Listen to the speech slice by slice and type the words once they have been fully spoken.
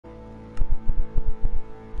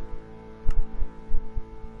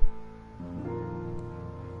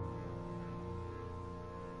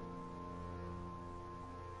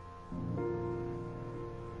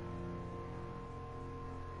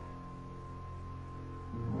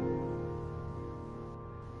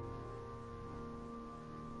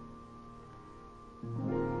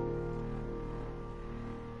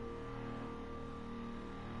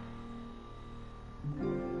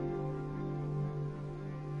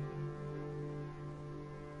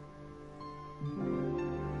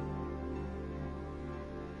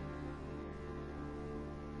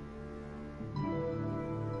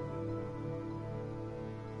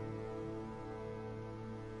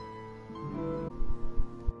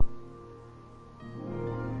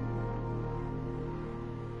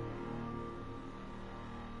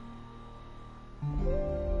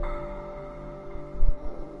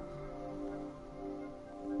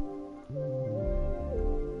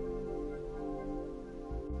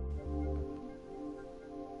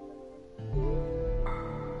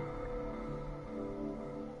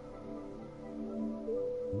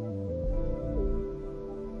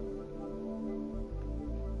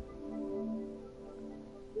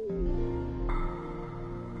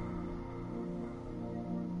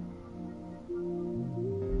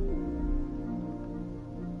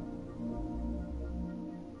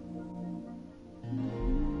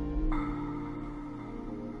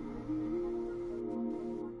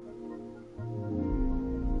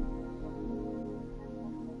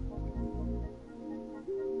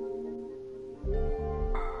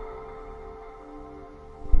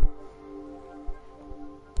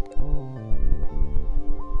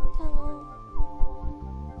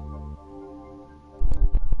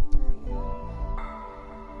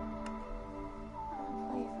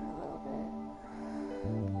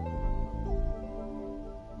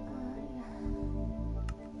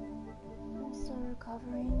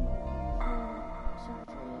recovering from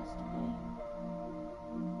surgery yesterday,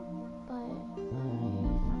 but I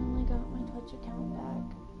finally got my Twitch account back,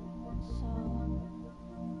 so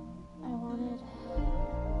I wanted to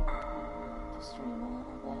stream a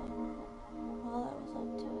little bit while I was up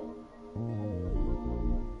to it.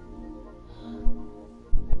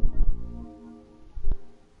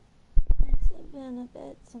 It's been a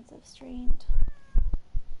bit since I've streamed,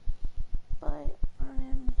 but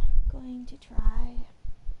I'm going to try,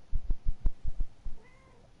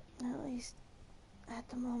 at least at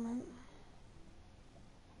the moment.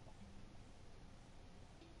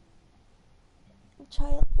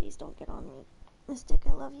 Child, please don't get on me. Mystic,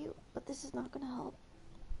 I love you, but this is not gonna help.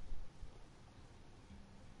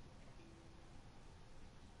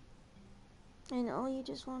 I know you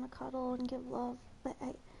just want to cuddle and give love, but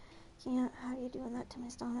I can't have you doing that to my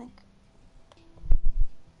stomach.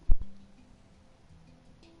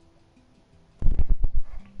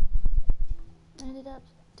 I ended up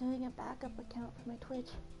doing a backup account for my Twitch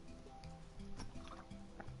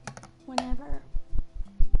whenever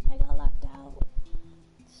I got locked out.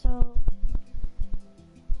 So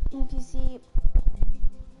if you see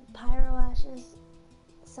PyroAshes7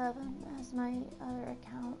 as my other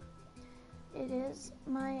account, it is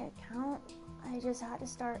my account. I just had to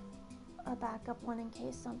start a backup one in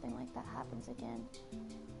case something like that happens again.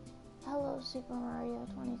 Hello, Super Mario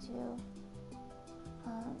 22.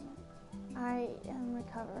 I am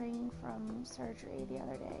recovering from surgery the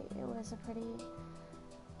other day. It was a pretty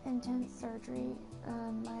intense surgery.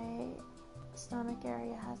 My stomach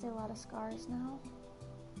area has a lot of scars now.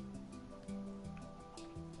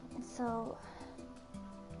 So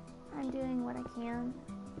I'm doing what I can.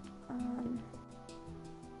 I'm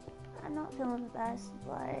not feeling the best,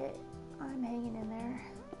 but I'm hanging in there.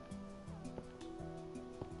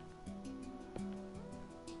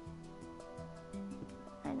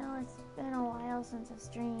 I know it's been a while since I've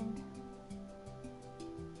streamed.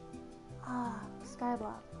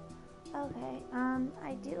 Skyblock. Okay,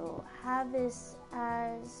 I do have this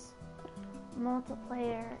as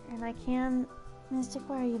multiplayer, and I can... Mystic,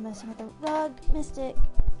 why are you messing with the rug? Mystic!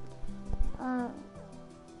 I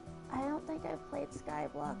don't think I've played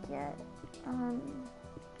Skyblock yet,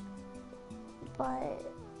 but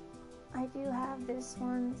I do have this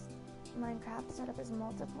one's Minecraft set up as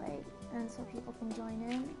multiplayer, and so people can join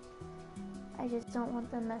in. I just don't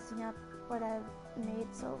want them messing up what I've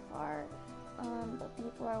made so far, but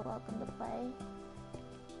people are welcome to play.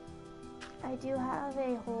 I do have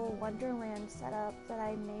a whole Wonderland set up that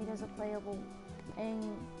I made as a playable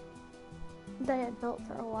thing that I had built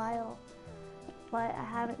for a while, but I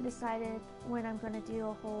haven't decided when I'm going to do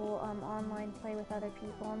a whole online play with other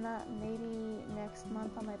people on that. Maybe next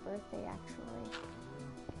month on my birthday, actually.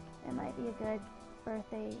 It might be a good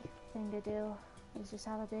birthday thing to do, is just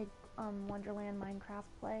have a big Wonderland Minecraft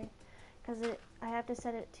play, because I have to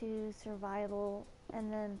set it to survival,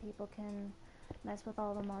 and then people can mess with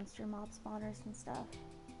all the monster mob spawners and stuff.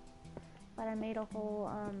 But I made a whole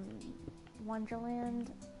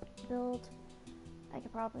Wonderland build. I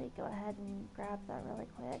could probably go ahead and grab that really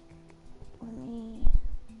quick. Let me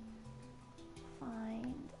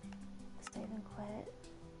find save and quit.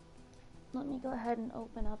 Let me go ahead and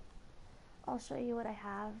open up. I'll show you what I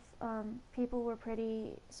have. People were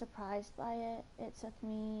pretty surprised by it. It took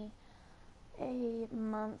me a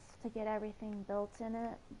month to get everything built in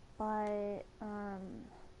it, but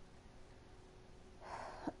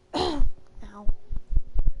ow.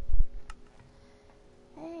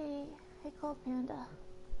 Hey Cold Panda.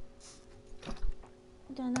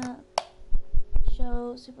 I'm gonna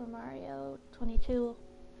show Super Mario 22.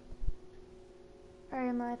 Or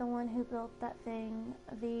am I the one who built that thing?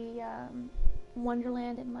 The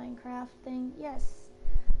Wonderland in Minecraft thing? Yes.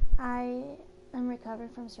 I am recovering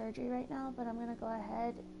from surgery right now, but I'm gonna go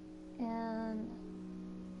ahead and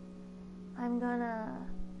I'm gonna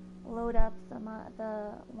load up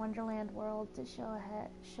the Wonderland world to show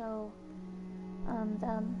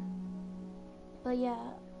them. But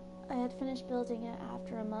yeah, I had finished building it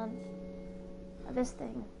after a month. This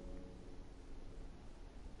thing.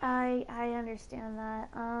 I understand that.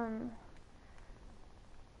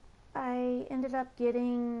 I ended up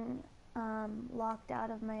getting locked out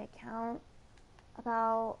of my account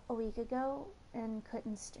about a week ago and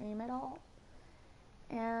couldn't stream at all.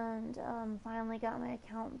 And finally got my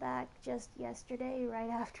account back just yesterday, right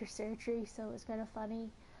after surgery, so it was kind of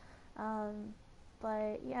funny.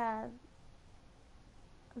 But yeah,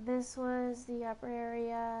 this was the upper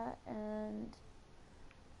area, and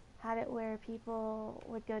had it where people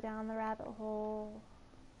would go down the rabbit hole.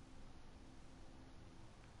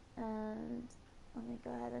 And let me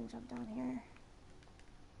go ahead and jump down here.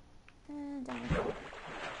 And down we go.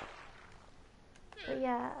 But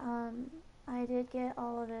yeah, I did get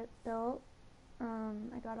all of it built.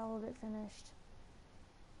 I got all of it finished.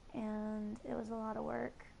 And it was a lot of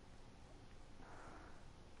work.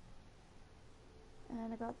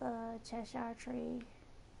 And I got the Cheshire tree.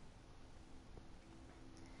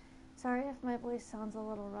 Sorry if my voice sounds a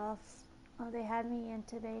little rough. They had me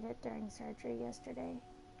intubated during surgery yesterday.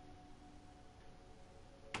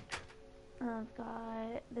 I've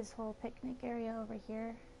got this whole picnic area over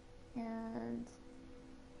here, and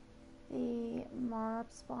the mob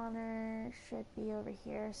spawner should be over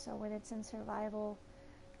here, so when it's in survival,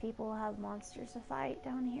 people have monsters to fight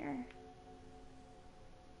down here.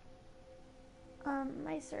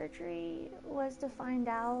 My surgery was to find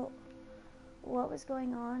out what was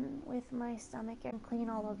going on with my stomach and clean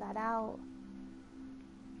all of that out.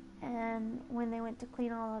 And when they went to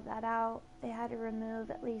clean all of that out, they had to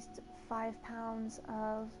remove at least 5 pounds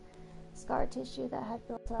of scar tissue that had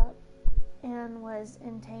built up and was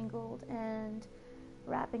entangled and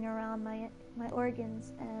wrapping around my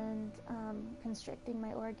organs and constricting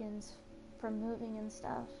my organs from moving and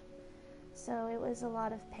stuff. So it was a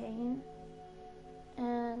lot of pain,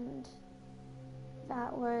 and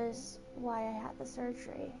that was why I had the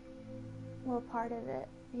surgery. Well, part of it.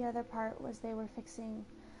 The other part was they were fixing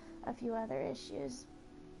a few other issues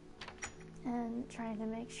and trying to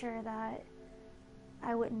make sure that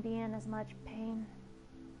I wouldn't be in as much pain.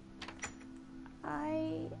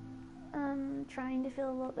 I am trying to feel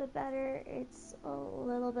a little bit better. It's a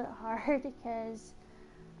little bit hard because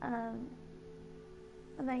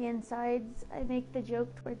my insides, I make the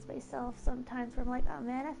joke towards myself sometimes where I'm like, oh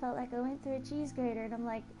man, I felt like I went through a cheese grater. And I'm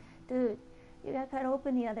like, dude, you got cut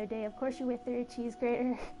open the other day. Of course you went through a cheese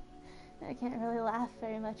grater. I can't really laugh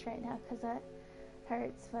very much right now because that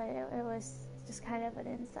hurts, but it was just kind of an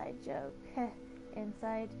inside joke.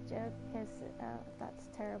 Inside joke, because that's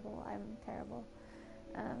terrible. I'm terrible.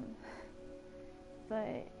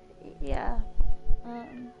 But yeah,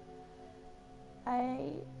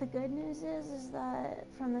 the good news is that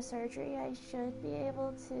from the surgery I should be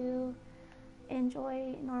able to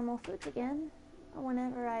enjoy normal foods again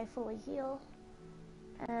whenever I fully heal,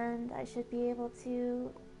 and I should be able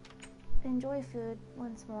to enjoy food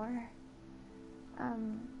once more,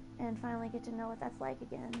 and finally get to know what that's like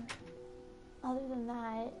again. Other than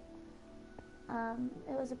that,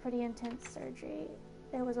 it was a pretty intense surgery.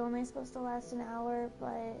 It was only supposed to last an hour,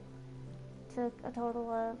 but took a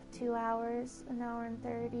total of 2 hours, an hour and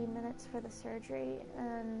 30 minutes for the surgery,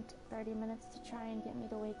 and 30 minutes to try and get me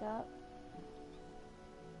to wake up.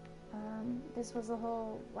 This was the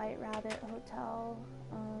whole White Rabbit Hotel.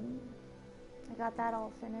 I got that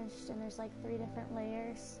all finished, and there's like 3 different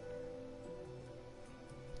layers.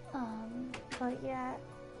 But yeah,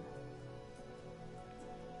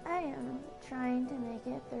 I am trying to make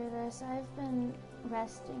it through this. I've been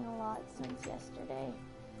resting a lot since yesterday.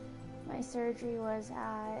 My surgery was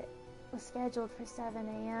scheduled for 7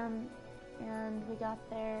 a.m. and we got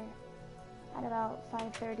there at about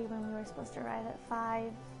 5:30 when we were supposed to arrive at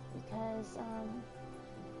 5 because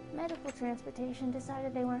medical transportation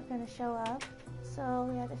decided they weren't going to show up, so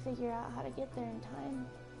we had to figure out how to get there in time.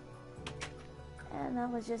 And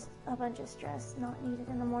that was just a bunch of stress not needed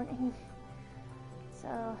in the morning.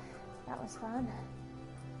 So that was fun.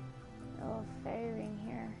 A little fairy ring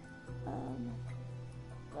here.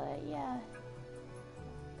 But yeah,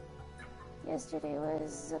 yesterday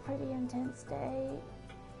was a pretty intense day,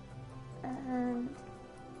 and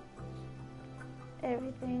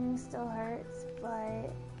everything still hurts,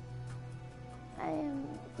 but I am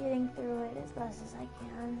getting through it as best as I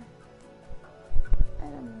can.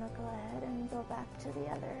 And I'm gonna go ahead and go back to the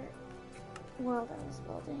other world I was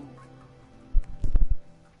building.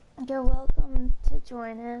 You're welcome to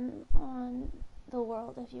join in on the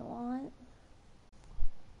world if you want.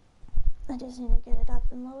 I just need to get it up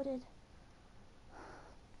and loaded.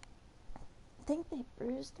 I think they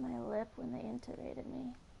bruised my lip when they intubated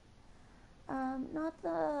me. Not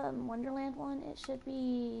the Wonderland one, it should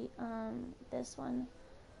be this one.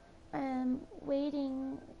 I'm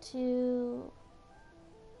waiting to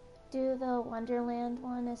do the Wonderland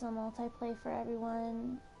one as a multiplayer for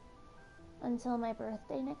everyone until my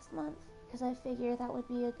birthday next month, because I figure that would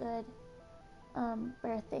be a good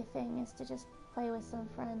birthday thing, is to just play with some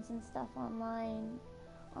friends and stuff online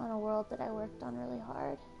on a world that I worked on really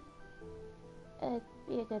hard. It'd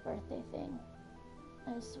be a good birthday thing,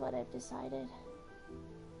 is what I've decided.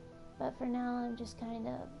 But for now, I'm just kind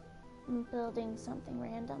of building something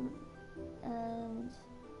random and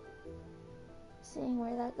seeing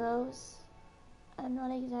where that goes. I'm not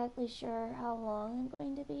exactly sure how long I'm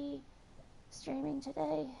going to be streaming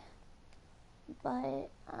today. but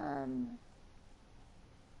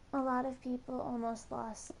a lot of people almost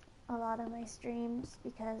lost a lot of my streams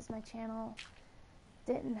because my channel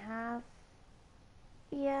didn't have,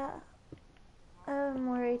 yeah, I'm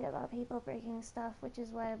worried about people breaking stuff, which is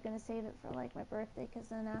why I'm gonna save it for like my birthday, because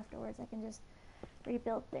then afterwards I can just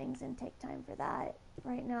rebuild things and take time for that.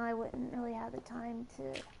 Right now I wouldn't really have the time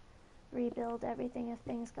to rebuild everything if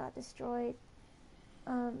things got destroyed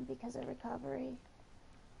because of recovery,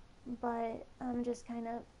 but I'm just kind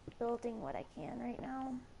of building what I can right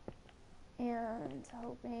now and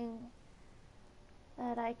hoping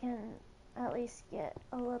that I can at least get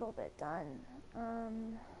a little bit done.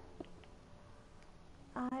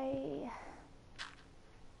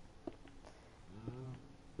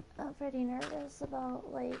 I'm pretty nervous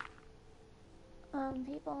about, like,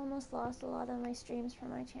 people almost lost a lot of my streams from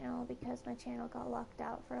my channel because my channel got locked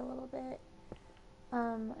out for a little bit.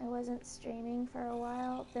 I wasn't streaming for a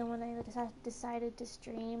while. Then when I decided to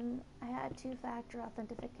stream, I had two-factor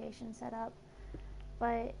authentication set up,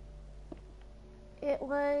 but it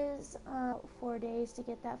was 4 days to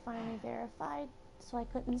get that finally verified, so I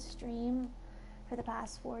couldn't stream for the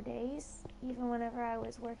past 4 days, even whenever I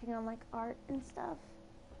was working on like art and stuff.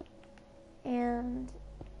 And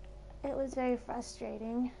it was very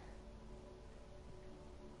frustrating.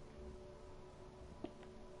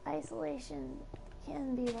 Isolation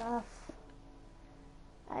can be rough.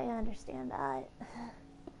 I understand that.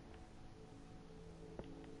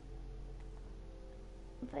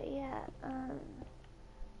 But yeah,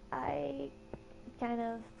 I kind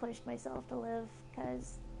of pushed myself to live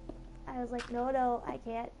because I was like, no, I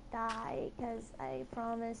can't die, because I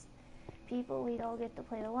promised people we'd all get to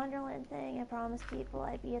play the Wonderland thing. I promised people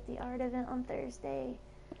I'd be at the art event on Thursday,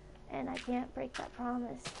 and I can't break that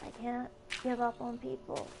promise. I can't give up on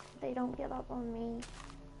people. They don't give up on me.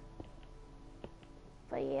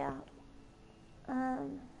 But yeah, I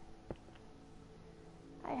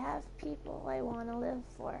have people I want to live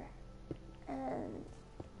for, and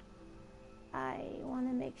I want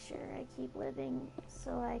to make sure I keep living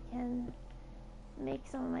so I can make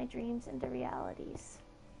some of my dreams into realities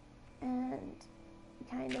and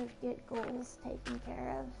kind of get goals taken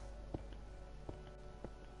care of.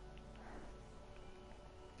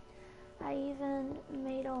 I even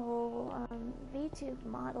made a whole VTube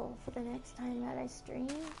model for the next time that I stream.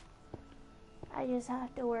 I just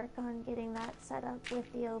have to work on getting that set up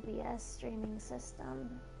with the OBS streaming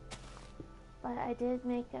system. But I did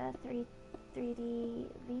make a 3D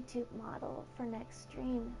VTube model for next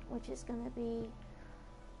stream, which is going to be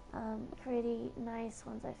pretty nice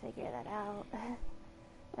once I figure that out.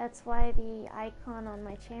 That's why the icon on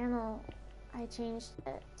my channel, I changed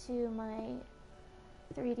it to my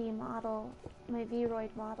 3D model, my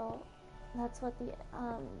Vroid model. That's what the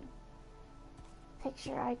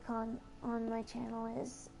picture icon on my channel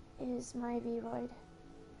is my Vroid.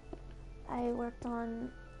 I worked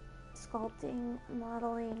on sculpting,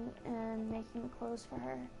 modeling, and making clothes for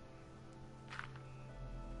her.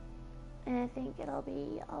 And I think it'll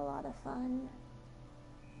be a lot of fun.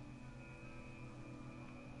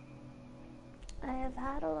 I have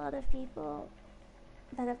had a lot of people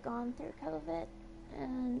that have gone through COVID,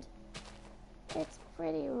 and it's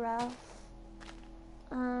pretty rough.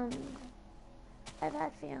 I've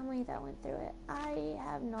had family that went through it. I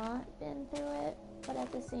have not been through it, but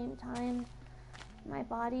at the same time, my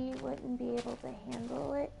body wouldn't be able to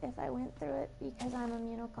handle it if I went through it because I'm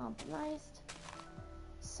immunocompromised.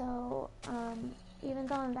 So, even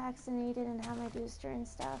though I'm vaccinated and have my booster and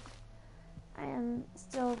stuff, I am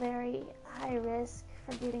still very high risk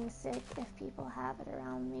for getting sick if people have it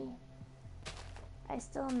around me. I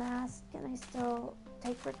still mask and I still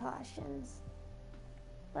take precautions,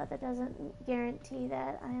 but that doesn't guarantee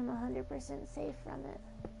that I am 100% safe from it.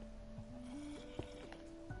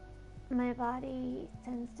 My body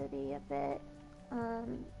tends to be a bit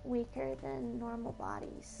weaker than normal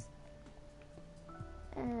bodies,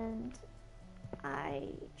 and I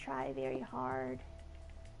try very hard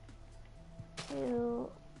to,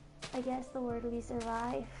 I guess the word would be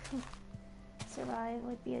survive. Survive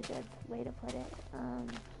would be a good way to put it.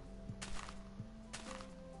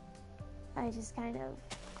 I just kind of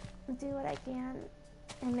do what I can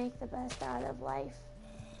and make the best out of life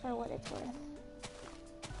for what it's worth.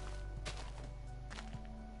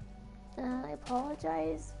 I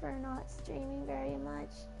apologize for not streaming very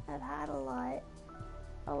much. I've had a lot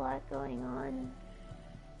going on.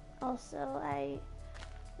 Also, I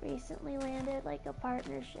recently landed like a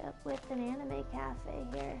partnership with an anime cafe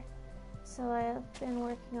here. So I've been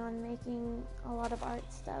working on making a lot of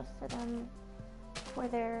art stuff for them, for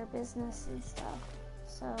their business and stuff.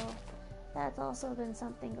 So that's also been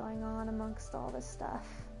something going on amongst all this stuff.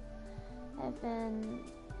 I've been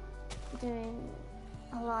doing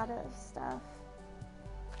a lot of stuff,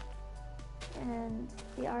 and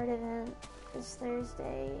the art event this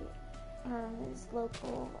Thursday is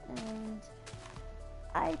local, and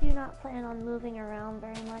I do not plan on moving around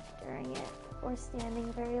very much during it or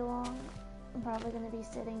standing very long. I'm probably going to be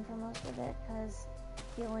sitting for most of it because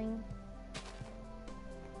healing.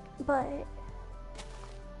 But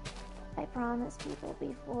I promised people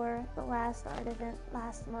before the last art event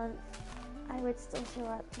last month I would still show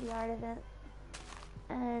up to the art event,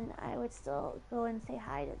 and I would still go and say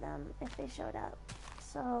hi to them if they showed up.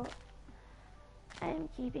 So I am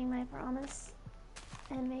keeping my promise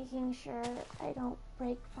and making sure I don't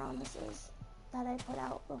break promises that I put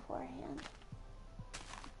out beforehand.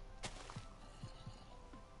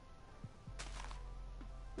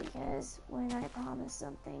 Because when I promise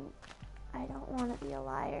something, I don't want to be a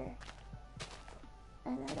liar,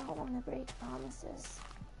 and I don't want to break promises.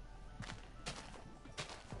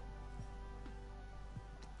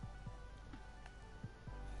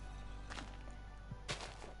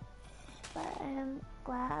 But I am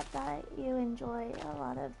glad that you enjoy a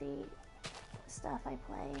lot of the stuff I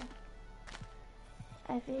play.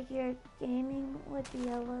 I figured gaming would be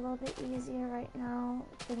a little bit easier right now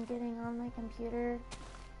than getting on my computer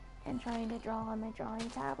and trying to draw on my drawing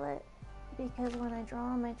tablet, because when I draw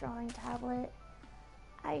on my drawing tablet,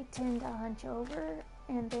 I tend to hunch over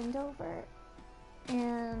and bend over,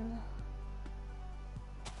 and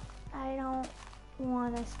I don't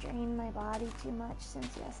want to strain my body too much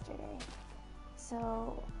since yesterday.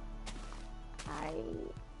 So I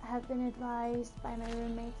have been advised by my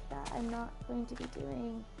roommates that I'm not going to be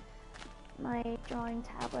doing my drawing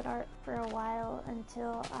tablet art for a while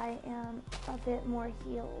until I am a bit more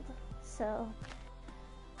healed. So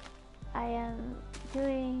I am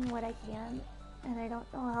doing what I can, and I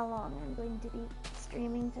don't know how long I'm going to be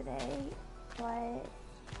streaming today, but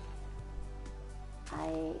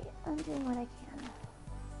I am doing what I can.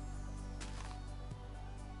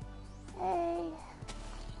 Hey!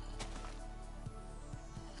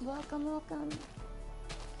 Welcome, welcome.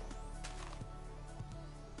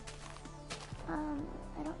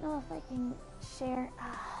 I don't know if I can share,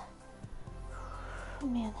 oh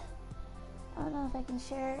man. I don't know if I can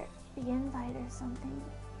share the invite or something.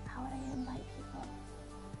 How would I invite people?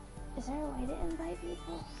 Is there a way to invite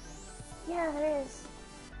people? Yeah, there is.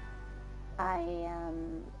 I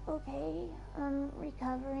am okay. I'm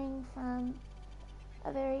recovering from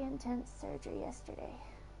a very intense surgery yesterday.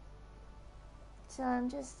 So I'm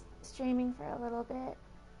just streaming for a little bit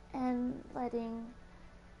and letting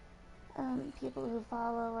people who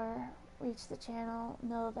follow or reach the channel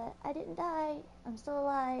know that I didn't die. I'm still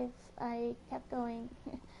alive. I kept going.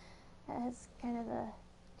 That's kind of a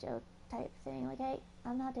joke type thing. Like, hey,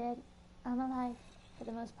 I'm not dead. I'm alive for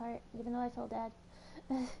the most part, even though I feel dead.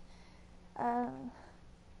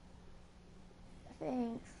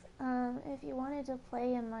 Thanks. If you wanted to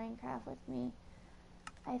play in Minecraft with me,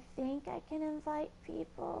 I think I can invite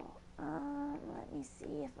people. Let me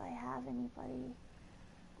see if I have anybody.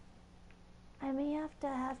 I may have to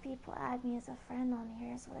have people add me as a friend on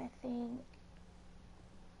here is what I think.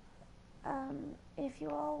 If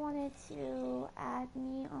you all wanted to add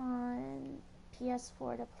me on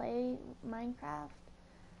PS4 to play Minecraft,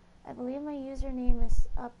 I believe my username is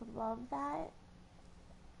up above that.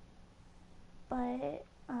 But,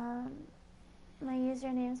 my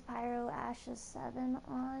username is PyroAshes7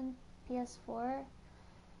 on PS4.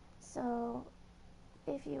 So,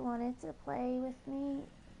 if you wanted to play with me,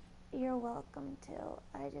 you're welcome to.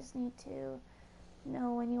 I just need to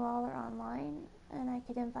know when you all are online, and I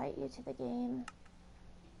could invite you to the game.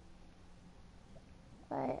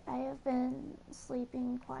 But I have been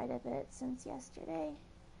sleeping quite a bit since yesterday,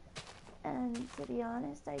 and to be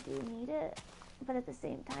honest, I do need it. But at the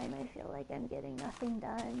same time, I feel like I'm getting nothing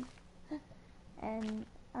done. And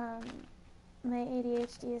my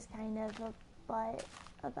ADHD is kind of a butt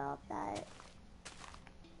about that.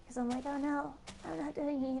 Because I'm like, oh no, I'm not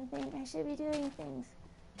doing anything. I should be doing things.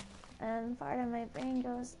 And part of my brain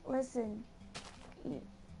goes, listen,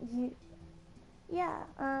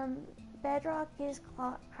 Bedrock is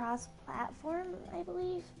cross-platform, I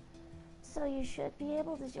believe. So you should be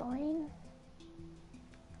able to join.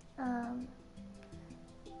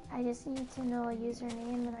 I just need to know a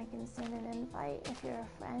username and I can send an invite if you're a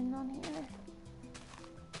friend on here.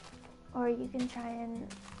 Or you can try and,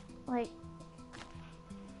 like,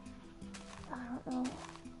 I don't know.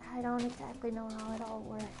 I don't exactly know how it all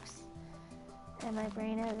works. And my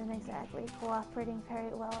brain isn't exactly cooperating very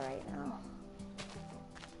well right now.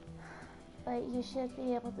 but you should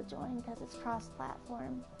be able to join because it's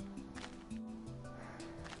cross-platform.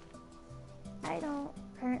 I don't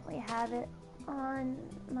currently have it on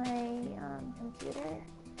my computer,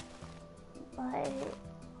 but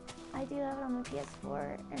I do have it on my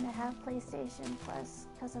PS4, and I have PlayStation Plus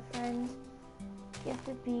because a friend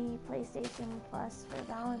gifted me PlayStation Plus for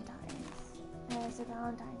Valentine's as a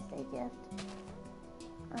Valentine's Day gift,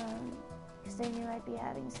 because they knew I'd be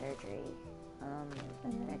having surgery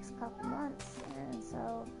in the next couple months, and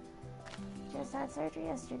so just had surgery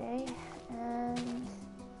yesterday, and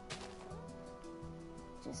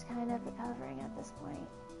just kind of recovering at this point.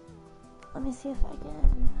 Let me see if I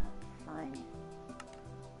can find.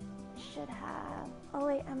 Should have. Oh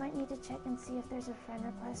wait, I might need to check and see if there's a friend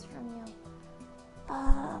request from you.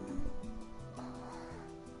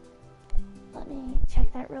 Let me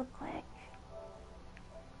check that real quick.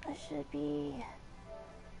 That should be.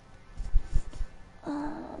 I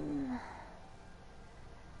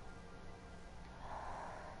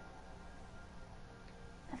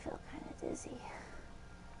feel kind of dizzy.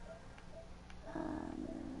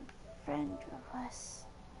 Friend requests.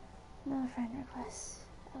 No friend requests.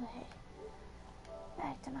 Okay.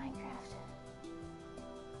 Back to Minecraft.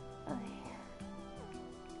 Okay.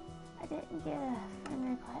 I didn't get a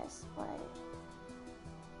friend request, but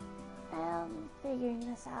I am figuring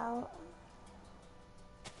this out.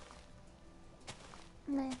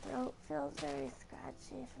 My throat feels very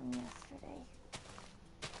scratchy from yesterday.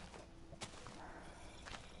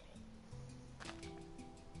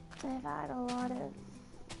 I've had a lot of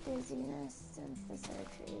dizziness since the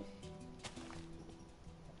surgery.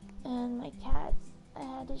 And my cats, I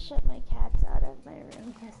had to shut my cats out of my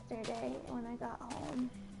room yesterday when I got home.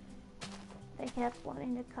 They kept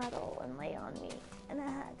wanting to cuddle and lay on me, and I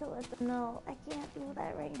had to let them know, I can't do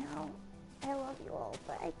that right now. I love you all,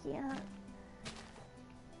 but I can't.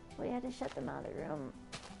 We had to shut them out of the room.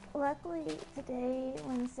 Luckily, today,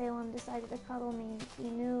 when Salem decided to cuddle me, he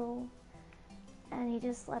knew, and he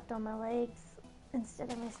just slept on my legs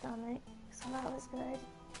instead of my stomach, so that was good.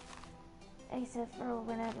 Except for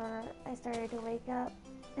whenever I started to wake up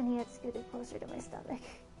and he had scooted closer to my stomach.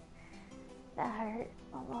 That hurt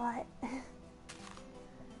a lot.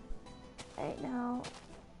 Right now,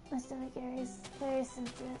 my stomach area is very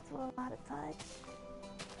sensitive to a lot of touch,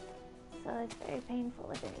 so it's very painful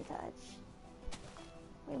with any touch.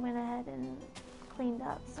 We went ahead and cleaned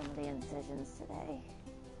up some of the incisions today.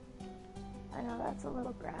 I know that's a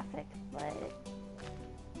little graphic, but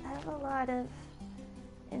I have a lot of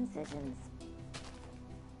incisions.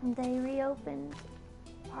 They reopened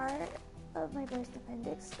part of my burst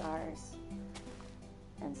appendix scars,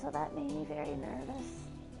 and so that made me very nervous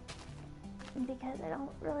because I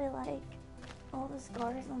don't really like all the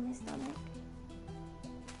scars on my stomach.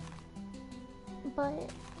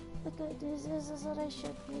 But the good news is that I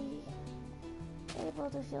should be able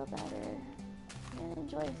to feel better and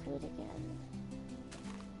enjoy food again.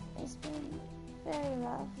 It's been very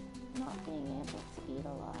rough not being able to eat a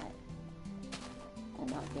lot and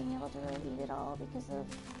not being able to really eat at all because of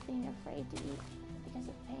being afraid to eat because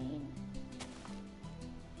of pain.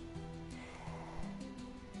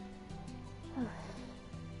 I'm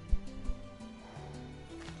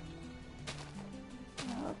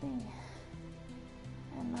hoping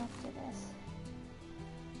I'm up to this.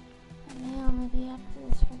 I may only be up to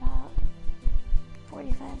this for about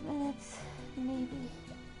 45 minutes, maybe.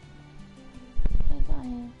 I'm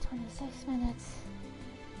going 26 minutes.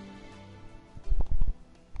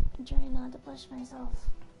 I'm trying not to push myself.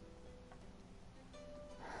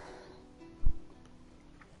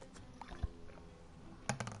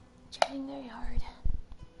 Trying very hard.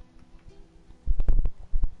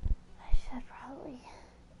 I should probably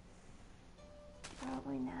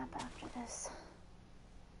nap after this.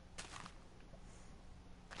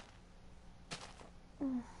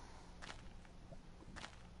 Oh.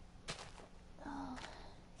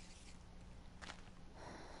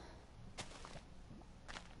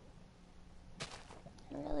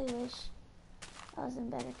 I really wish I was in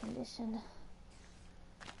better condition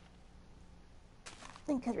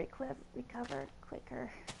and could recover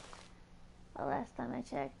quicker. The last time I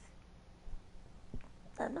checked,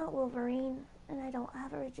 I'm not Wolverine, and I don't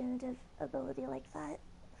have a regenerative ability like that.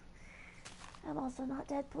 I'm also not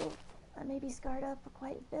Deadpool. I may be scarred up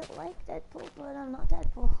quite a bit like Deadpool, but I'm not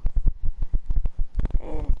Deadpool.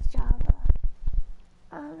 It's Java.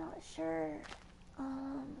 I'm not sure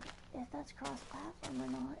if that's cross-platform or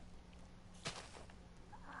not.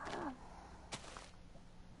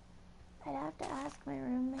 I'd have to ask my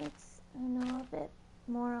roommates who know a bit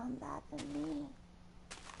more on that than me.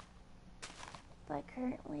 But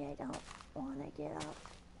currently I don't want to get up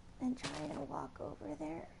and try and walk over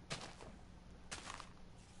there.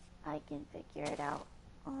 I can figure it out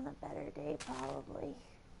on a better day, probably.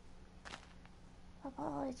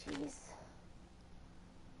 Apologies.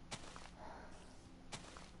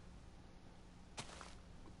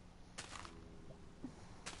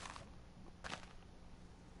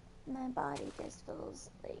 My body just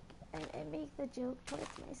feels like I make the joke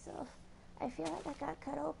towards myself. I feel like I got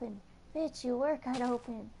cut open. Bitch, you were cut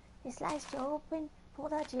open. They sliced you open,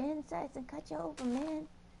 pulled out your insides, and cut you open, man.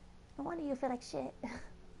 No wonder you feel like shit.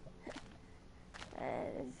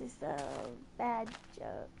 It's just a bad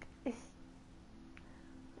joke. It's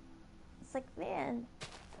like, man,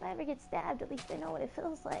 if I ever get stabbed, at least I know what it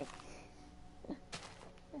feels like.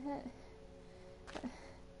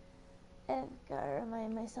 I've got to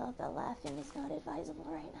remind myself that laughing is not advisable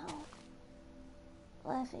right now.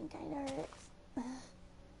 Laughing kinda hurts.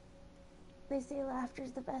 They say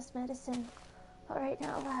laughter's the best medicine. But right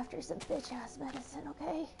now, laughter's a bitch-ass medicine,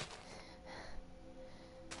 okay?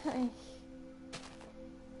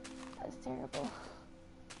 That's terrible.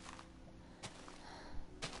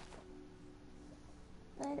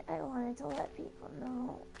 But I wanted to let people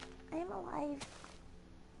know I'm alive.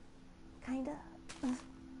 Kinda.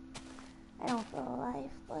 I don't feel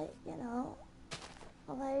alive, but, you know,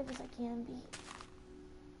 alive as I can be.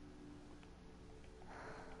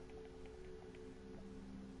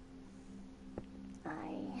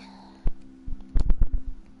 I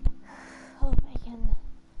hope I can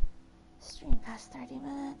stream past 30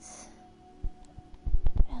 minutes.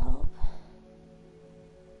 I hope.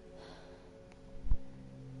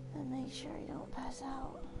 And make sure I don't pass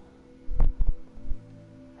out.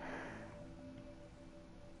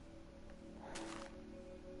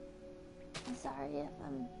 I'm sorry if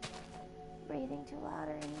I'm breathing too loud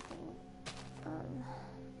or anything.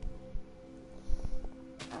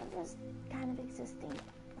 I'm just kind of existing.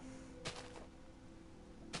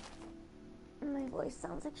 My voice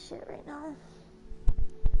sounds like shit right now.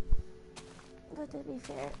 But to be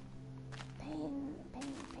fair, pain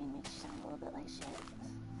makes you sound a little bit like shit.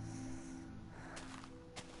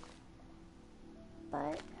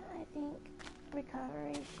 But I think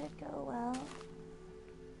recovery should go well.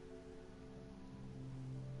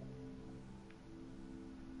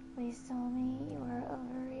 Please tell me you are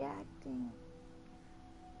overreacting.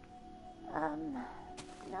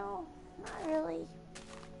 No, not really.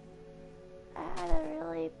 I had a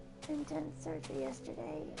really intense surgery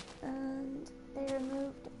yesterday, and they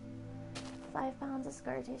removed 5 pounds of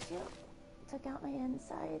scar tissue, took out my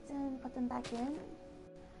insides and put them back in.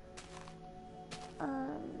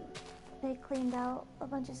 They cleaned out a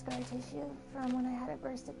bunch of scar tissue from when I had a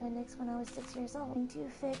burst appendix when I was 6 years old to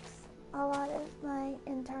fix a lot of my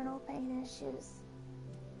internal pain issues.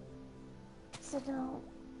 So no,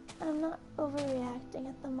 I'm not overreacting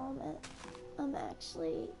at the moment. I'm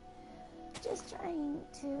actually just trying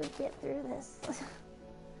to get through this.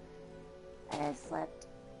 I slept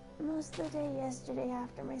most of the day yesterday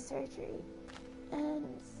after my surgery and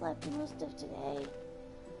slept most of today.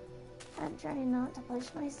 I'm trying not to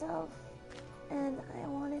push myself, and I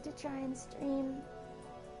wanted to try and stream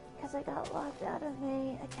because I got locked out of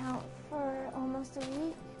my account for almost a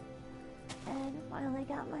week and finally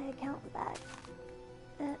got my account back.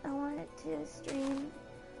 And I wanted to stream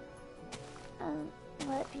and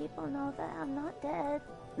let people know that I'm not dead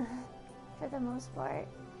for the most part.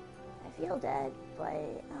 I feel dead,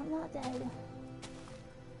 but I'm not dead.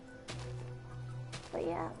 But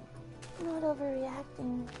yeah, I'm not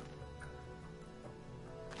overreacting.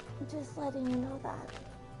 I'm just letting you know that.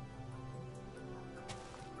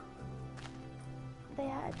 They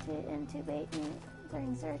had to intubate me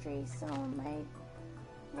during surgery, so my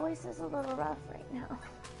voice is a little rough right now.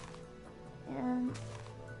 And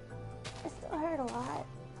it still hurt a lot.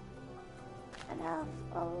 I have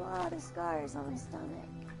a lot of scars on my stomach.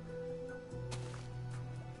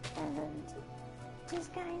 And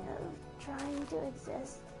just kind of trying to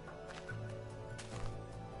exist.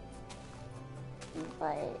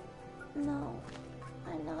 But no,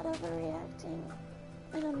 I'm not overreacting,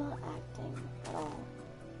 and I'm not acting at all.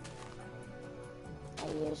 I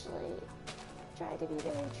usually try to be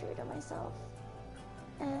very true to myself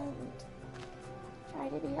and try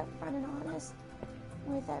to be upfront and honest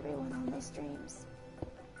with everyone on my streams.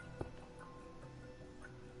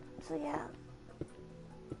 So yeah,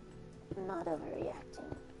 I'm not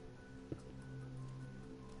overreacting.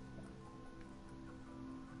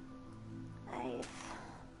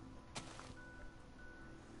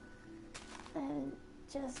 I'm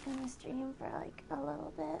just gonna stream for like a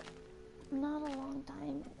little bit, not a long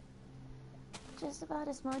time, just about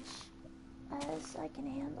as much as I can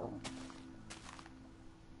handle.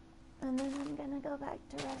 And then I'm gonna go back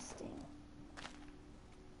to resting.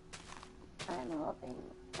 I'm hoping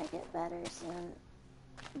I get better soon,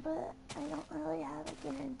 but I don't really have a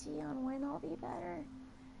guarantee on when I'll be better,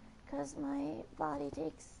 because my body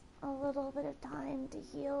takes a little bit of time to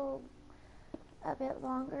heal, a bit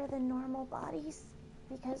longer than normal bodies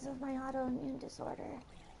because of my autoimmune disorder.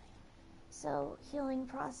 So healing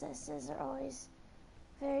processes are always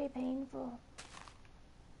very painful.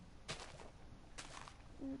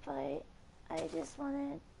 But I just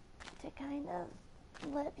wanted to kind of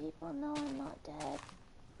let people know I'm not dead.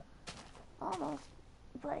 Almost.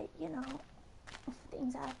 But, you know,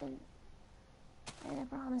 things happen. And I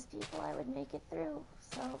promised people I would make it through.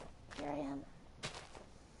 So here I am.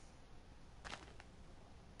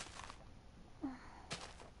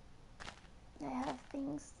 I have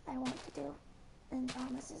things I want to do and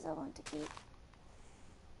promises I want to keep.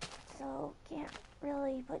 So can't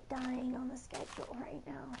really put dying on the schedule right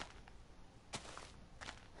now.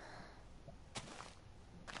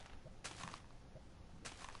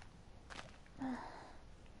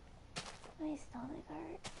 My stomach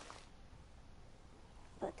hurts.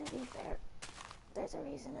 But to be fair, there's a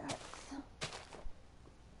reason it hurts.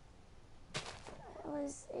 It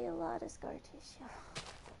was a lot of scar tissue.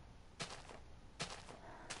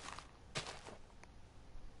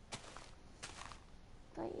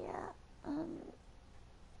 But yeah,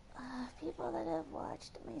 people that have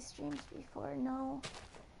watched my streams before know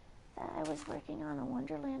that I was working on a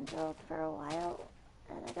Wonderland build for a while,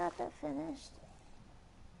 and I got that finished.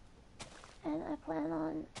 And I plan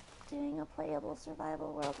on doing a playable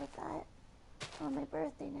survival world with that on my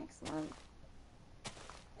birthday next month.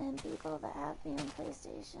 And people that have me on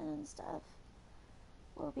PlayStation and stuff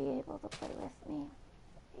will be able to play with me.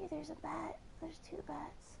 Hey, there's a bat. There's 2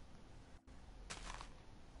 bats.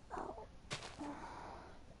 Oh.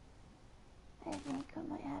 I think I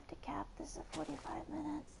might have to cap this at 45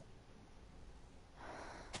 minutes.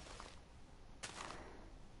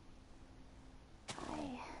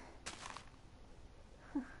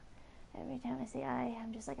 Every time I say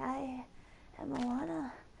I'm just like, I am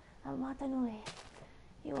Moana of Matanui.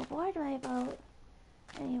 You will board my boat,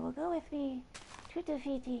 and you will go with me to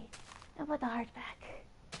Tahiti and put the heart back.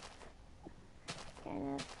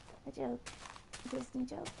 Kind of a joke. A Disney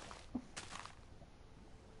joke.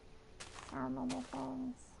 Our normal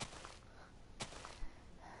phones.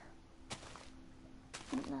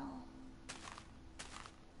 No.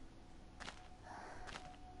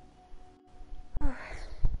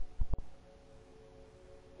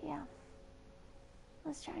 Yeah.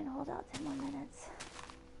 Let's try and hold out 10 more minutes.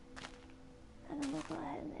 And then we'll go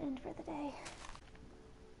ahead and end for the day.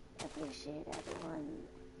 Appreciate everyone.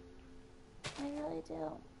 I really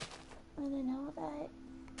do. And I know that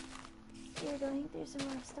you're going through some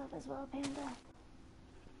rough stuff as well, Panda.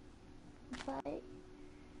 But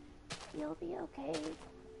you'll be okay.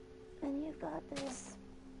 And you've got this.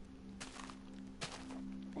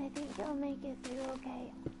 I think you'll make it through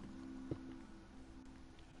okay.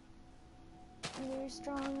 You're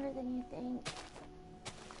stronger than you think.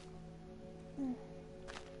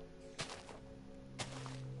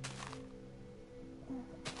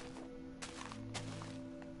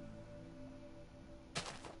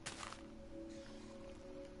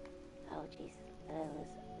 Oh, jeez.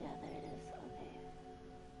 Yeah, there it is. Okay.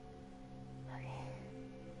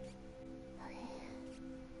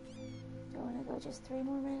 Do I want to go just 3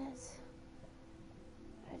 more minutes?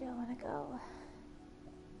 Or do I want to go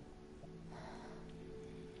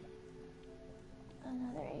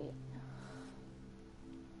another 8?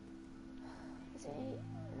 Is it 8?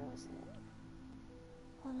 Or was it?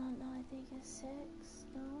 Hold on, no, I think it's 6.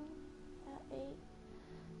 No? 8?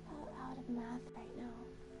 Out of math right now.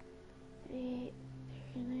 38,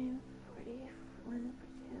 39, 40, 41,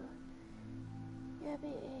 42. Yeah, it'd be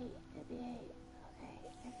 8. It'd be 8. Okay,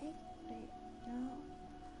 I think. Wait, no.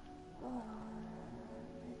 Oh,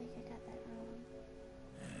 I think I got that wrong.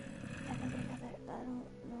 I think I got that. I don't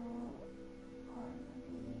know.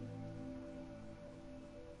 Maybe.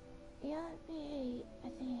 Yeah, it'd be 8, I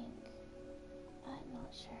think. I'm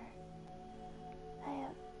not sure. I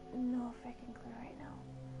have no freaking clue right now.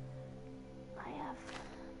 I have.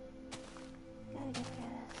 Gotta get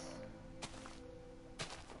through this.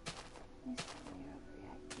 Let me stop your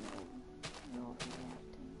overreacting. No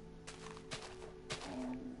overreacting. I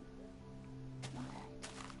am not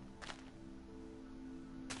acting.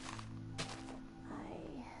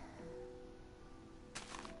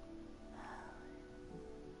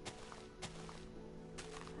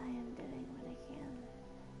 I am doing what I can.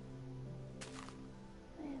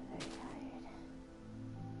 I am very tired.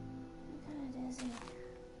 I'm kind of dizzy.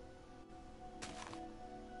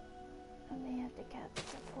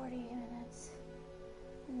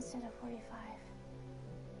 instead of 45.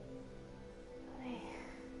 Okay.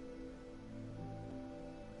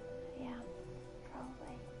 Yeah,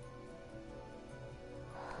 probably.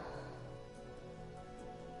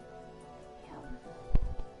 Yeah. I'm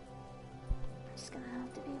just gonna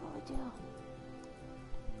have to be able to do.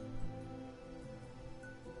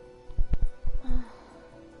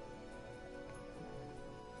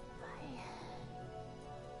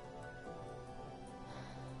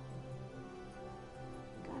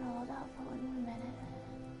 Gotta hold out for one more minute.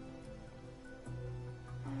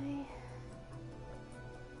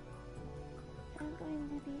 I'm going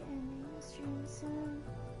to be ending the stream soon.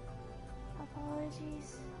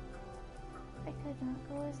 Apologies. I could not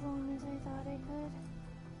go as long as I thought I could.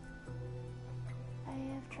 I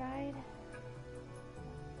have tried.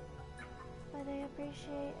 But I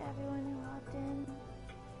appreciate everyone who hopped in.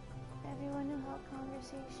 Everyone who held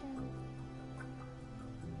conversation.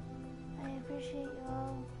 I appreciate you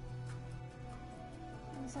all.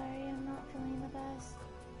 I'm sorry I'm not feeling the best.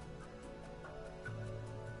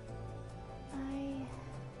 I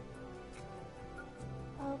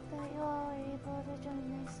hope that you all are able to join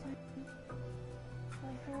next time.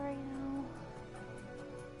 But for right now,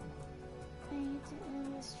 I need to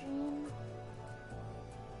end the stream.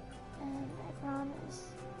 And I promise,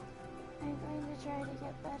 I'm going to try to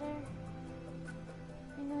get better.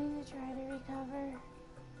 I'm going to try to recover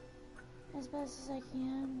as best as I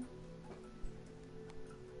can.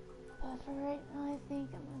 But for right now, I think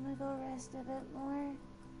I'm gonna go rest a bit more.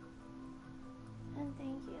 And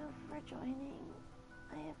thank you for joining.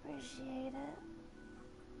 I appreciate it.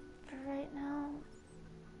 For right now,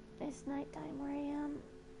 it's nighttime where I am.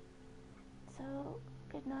 So,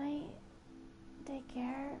 good night. Take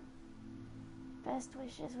care. Best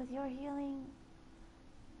wishes with your healing.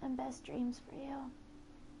 And best dreams for you.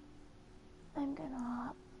 I'm gonna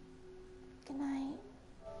hop.